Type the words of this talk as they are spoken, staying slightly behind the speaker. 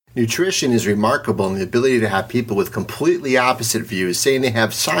Nutrition is remarkable in the ability to have people with completely opposite views saying they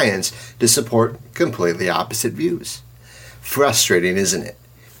have science to support completely opposite views. Frustrating, isn't it?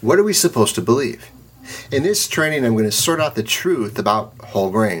 What are we supposed to believe? In this training, I'm going to sort out the truth about whole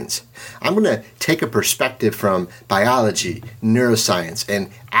grains. I'm going to take a perspective from biology, neuroscience,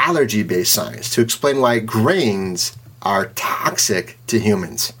 and allergy-based science to explain why grains are toxic to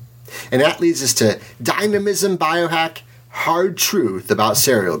humans. And that leads us to Dynamism Biohack, Hard Truth About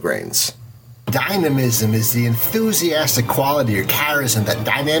Cereal Grains. Dynamism is the enthusiastic quality or charism that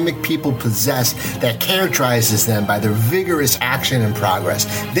dynamic people possess that characterizes them by their vigorous action and progress.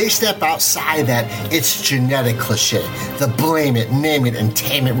 They step outside that it's genetic cliche, the blame it, name it, and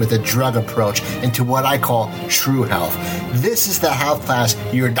tame it with a drug approach into what I call true health. This is the health class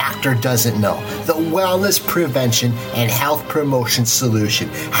your doctor doesn't know, the wellness prevention and health promotion solution,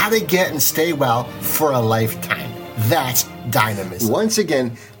 how to get and stay well for a lifetime. That's dynamism. Once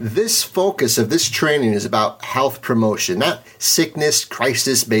again, this focus of this training is about health promotion, not sickness,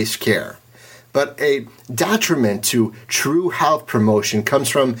 crisis-based care. But a detriment to true health promotion comes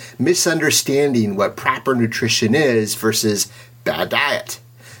from misunderstanding what proper nutrition is versus bad diet.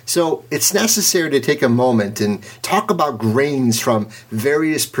 So it's necessary to take a moment and talk about grains from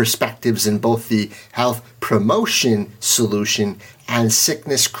various perspectives in both the health promotion solution and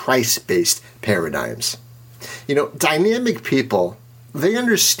sickness crisis-based paradigms. You know, dynamic people, they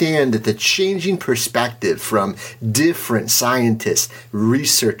understand that the changing perspective from different scientists,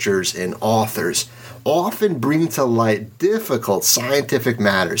 researchers, and authors often bring to light difficult scientific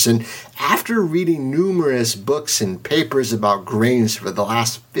matters. And after reading numerous books and papers about grains for the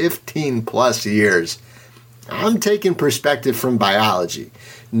last 15 plus years, I'm taking perspective from biology,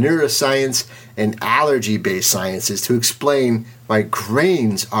 neuroscience, and allergy-based sciences to explain why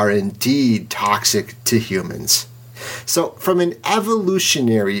grains are indeed toxic to humans. So, from an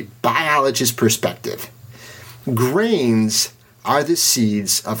evolutionary biologist perspective, grains are the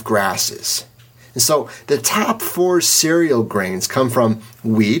seeds of grasses. And so, the top 4 cereal grains come from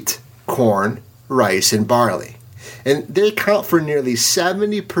wheat, corn, rice, and barley. And they account for nearly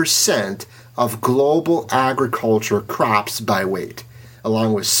 70% of global agriculture crops by weight,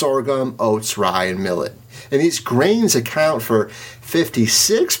 along with sorghum, oats, rye, and millet. And these grains account for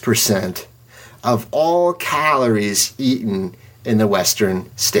 56% of all calories eaten in the Western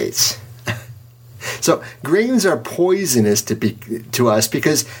states. So grains are poisonous to us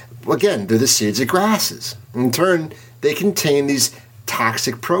because, again, they're the seeds of grasses. In turn, they contain these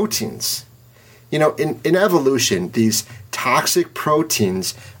toxic proteins. You know, in evolution, these toxic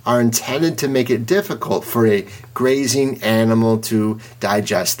proteins are intended to make it difficult for a grazing animal to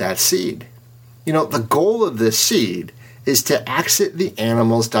digest that seed. You know, the goal of this seed is to exit the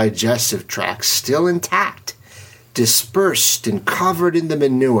animal's digestive tract still intact, dispersed and covered in the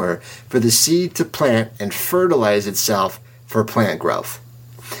manure for the seed to plant and fertilize itself for plant growth.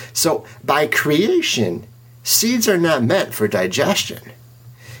 So, by creation, seeds are not meant for digestion.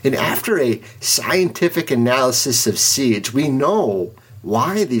 And after a scientific analysis of seeds, we know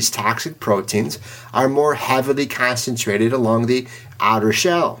why these toxic proteins are more heavily concentrated along the outer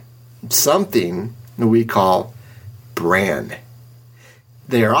shell, something we call bran.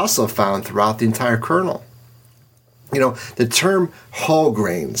 They are also found throughout the entire kernel. You know, the term whole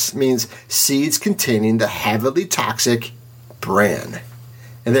grains means seeds containing the heavily toxic bran.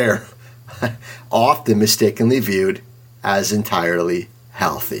 And they're often mistakenly viewed as entirely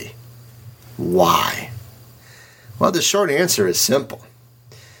healthy. Why? Well, the short answer is simple.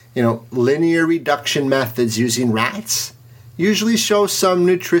 You know, linear reduction methods using rats usually show some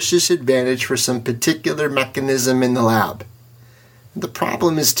nutritious advantage for some particular mechanism in the lab. The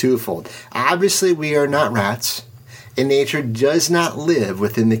problem is twofold. Obviously, we are not rats, and nature does not live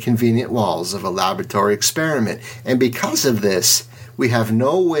within the convenient walls of a laboratory experiment. And because of this, we have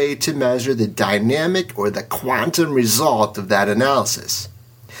no way to measure the dynamic or the quantum result of that analysis.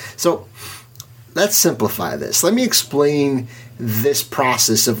 So, let's simplify this. Let me explain this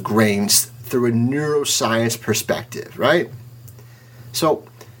process of grains through a neuroscience perspective, right? So,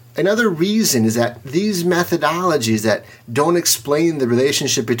 another reason is that these methodologies that don't explain the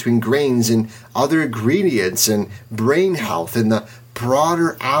relationship between grains and other ingredients and brain health and the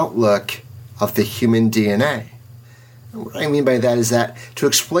broader outlook of the human DNA. What I mean by that is that to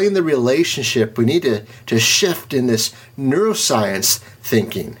explain the relationship, we need to shift in this neuroscience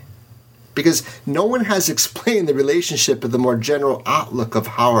thinking. Because no one has explained the relationship of the more general outlook of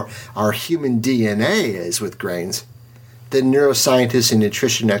how our human DNA is with grains. The neuroscientist and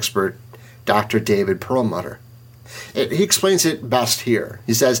nutrition expert, Dr. David Perlmutter. He explains it best here.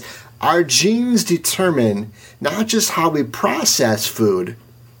 He says, our genes determine not just how we process food,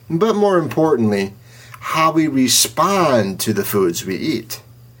 but more importantly, how we respond to the foods we eat.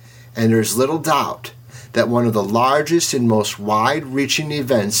 And there's little doubt that one of the largest and most wide-reaching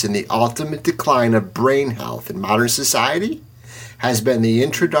events in the ultimate decline of brain health in modern society has been the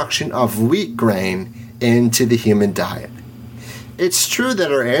introduction of wheat grain into the human diet. It's true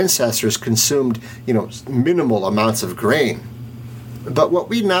that our ancestors consumed, minimal amounts of grain, but what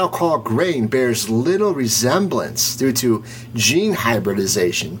we now call grain bears little resemblance due to gene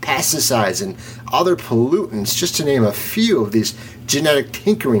hybridization, pesticides, and other pollutants, just to name a few of these genetic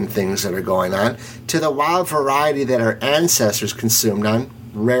tinkering things that are going on, to the wild variety that our ancestors consumed on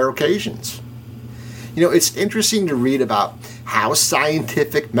rare occasions. It's interesting to read about how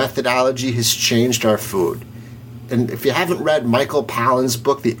scientific methodology has changed our food. And if you haven't read Michael Pollan's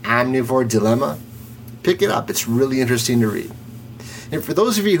book, The Omnivore Dilemma, pick it up. It's really interesting to read. And for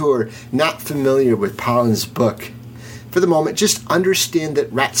those of you who are not familiar with Pollan's book, for the moment, just understand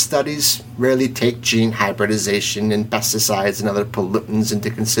that rat studies rarely take gene hybridization and pesticides and other pollutants into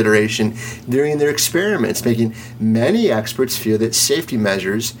consideration during their experiments, making many experts feel that safety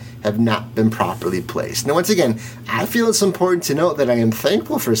measures have not been properly placed. Now, once again, I feel it's important to note that I am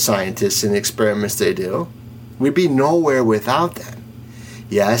thankful for scientists and the experiments they do. We'd be nowhere without them.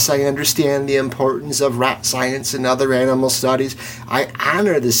 Yes, I understand the importance of rat science and other animal studies. I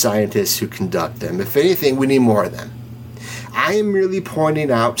honor the scientists who conduct them. If anything, we need more of them. I am merely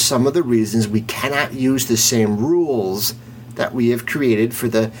pointing out some of the reasons we cannot use the same rules that we have created for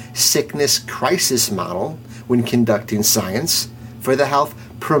the sickness crisis model when conducting science for the health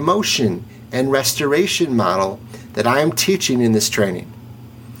promotion and restoration model that I am teaching in this training.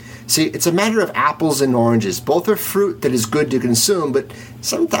 See, it's a matter of apples and oranges. Both are fruit that is good to consume, but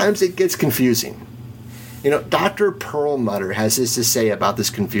sometimes it gets confusing. Dr. Perlmutter has this to say about this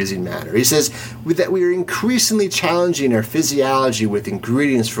confusing matter. He says that we are increasingly challenging our physiology with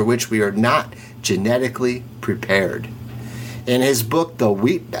ingredients for which we are not genetically prepared. In his book, The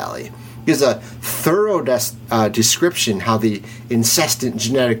Wheat Belly, gives a thorough description how the incessant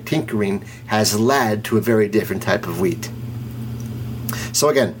genetic tinkering has led to a very different type of wheat. So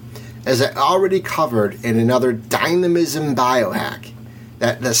again, as I already covered in another Dynamism biohack,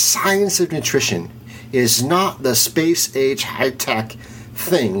 that the science of nutrition is not the space-age high-tech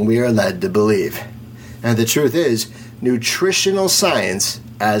thing we are led to believe. And the truth is, nutritional science,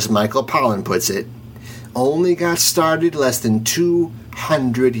 as Michael Pollan puts it, only got started less than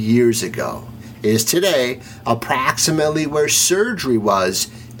 200 years ago. It is today approximately where surgery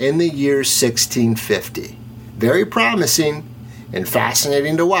was in the year 1650. Very promising and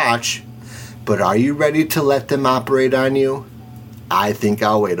fascinating to watch, but are you ready to let them operate on you? I think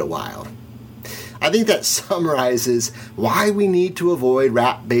I'll wait a while. I think that summarizes why we need to avoid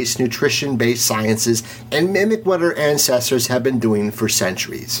rat-based, nutrition-based sciences and mimic what our ancestors have been doing for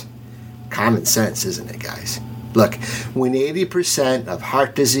centuries. Common sense, isn't it, guys? Look, when 80% of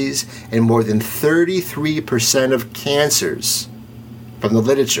heart disease and more than 33% of cancers from the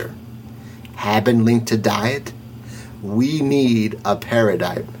literature have been linked to diet, we need a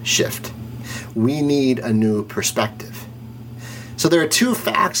paradigm shift. We need a new perspective. So there are two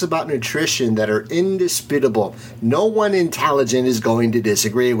facts about nutrition that are indisputable. No one intelligent is going to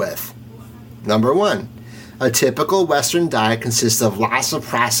disagree with. Number one, a typical Western diet consists of lots of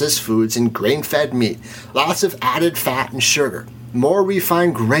processed foods and grain-fed meat, lots of added fat and sugar, more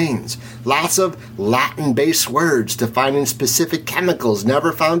refined grains, lots of Latin-based words defining specific chemicals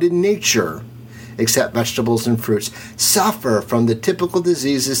never found in nature, except vegetables and fruits, suffer from the typical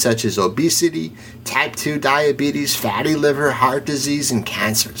diseases such as obesity, type 2 diabetes, fatty liver, heart disease, and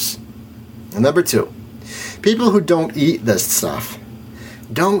cancers. And number two, people who don't eat this stuff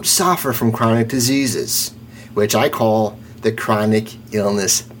don't suffer from chronic diseases, which I call the chronic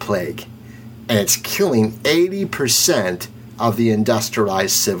illness plague. And it's killing 80% of the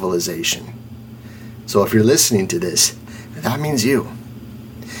industrialized civilization. So if you're listening to this, that means you.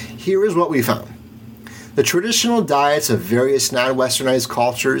 Here is what we found. The traditional diets of various non-Westernized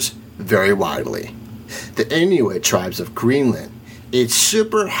cultures vary widely. The Inuit tribes of Greenland eat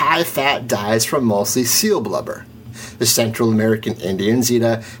super high-fat diets from mostly seal blubber. The Central American Indians eat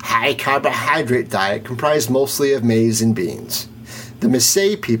a high-carbohydrate diet comprised mostly of maize and beans. The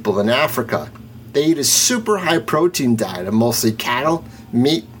Maasai people in Africa, they eat a super high-protein diet of mostly cattle,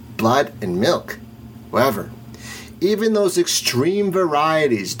 meat, blood, and milk. However, even those extreme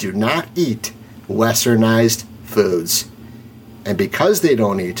varieties do not eat Westernized foods. And because they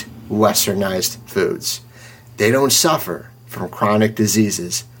don't eat Westernized foods, they don't suffer from chronic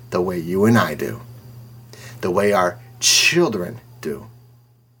diseases the way you and I do, the way our children do.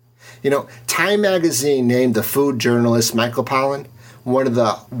 Time magazine named the food journalist Michael Pollan one of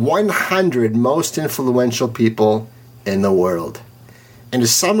the 100 most influential people in the world. And to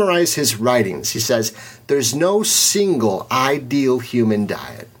summarize his writings, he says, there's no single ideal human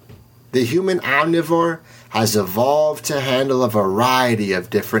diet. The human omnivore has evolved to handle a variety of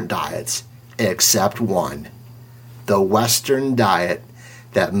different diets, except one, the Western diet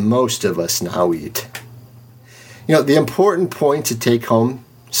that most of us now eat. The important point to take home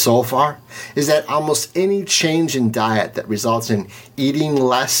so far is that almost any change in diet that results in eating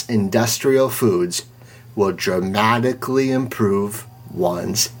less industrial foods will dramatically improve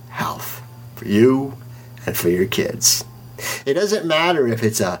one's health for you and for your kids. It doesn't matter if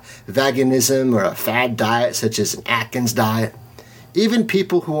it's a veganism or a fad diet such as an Atkins diet. Even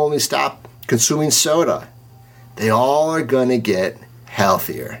people who only stop consuming soda, they all are going to get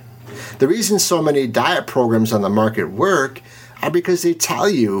healthier. The reason so many diet programs on the market work are because they tell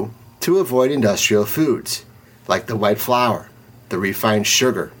you to avoid industrial foods like the white flour, the refined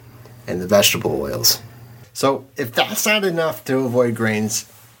sugar, and the vegetable oils. So if that's not enough to avoid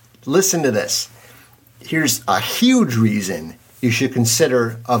grains, listen to this. Here's a huge reason you should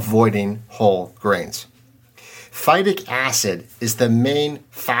consider avoiding whole grains. Phytic acid is the main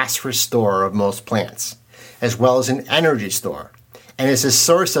phosphorus store of most plants, as well as an energy store, and is a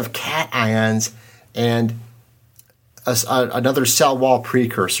source of cations and another cell wall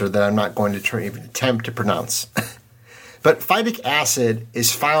precursor that I'm not going to even attempt to pronounce. But phytic acid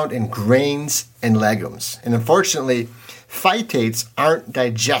is found in grains and legumes, and unfortunately, phytates aren't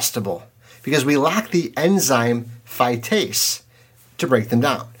digestible because we lack the enzyme phytase to break them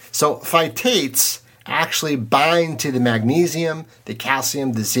down. So phytates actually bind to the magnesium, the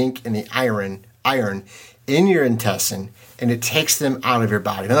calcium, the zinc, and the iron in your intestine, and it takes them out of your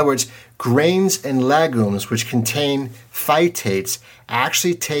body. In other words, grains and legumes which contain phytates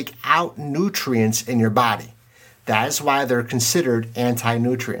actually take out nutrients in your body. That is why they're considered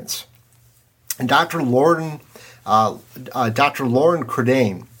anti-nutrients. And Dr. Lauren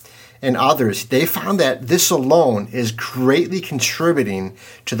Credane and others, they found that this alone is greatly contributing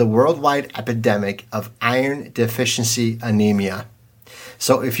to the worldwide epidemic of iron deficiency anemia.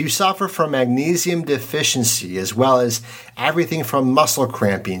 So if you suffer from magnesium deficiency as well as everything from muscle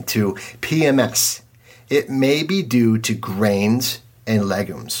cramping to PMS, it may be due to grains and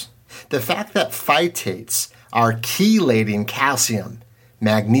legumes. The fact that phytates are chelating calcium,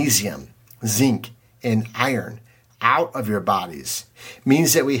 magnesium, zinc, and iron out of your bodies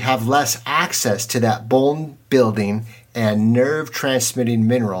means that we have less access to that bone building and nerve transmitting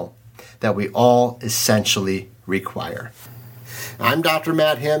mineral that we all essentially require. I'm Dr.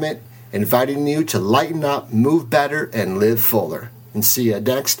 Matt Hammett, inviting you to lighten up, move better, and live fuller. And see you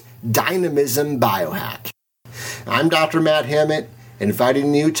next Dynamism Biohack. I'm Dr. Matt Hammett,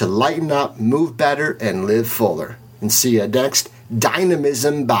 inviting you to lighten up, move better, and live fuller. And see you next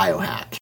Dynamism Biohack.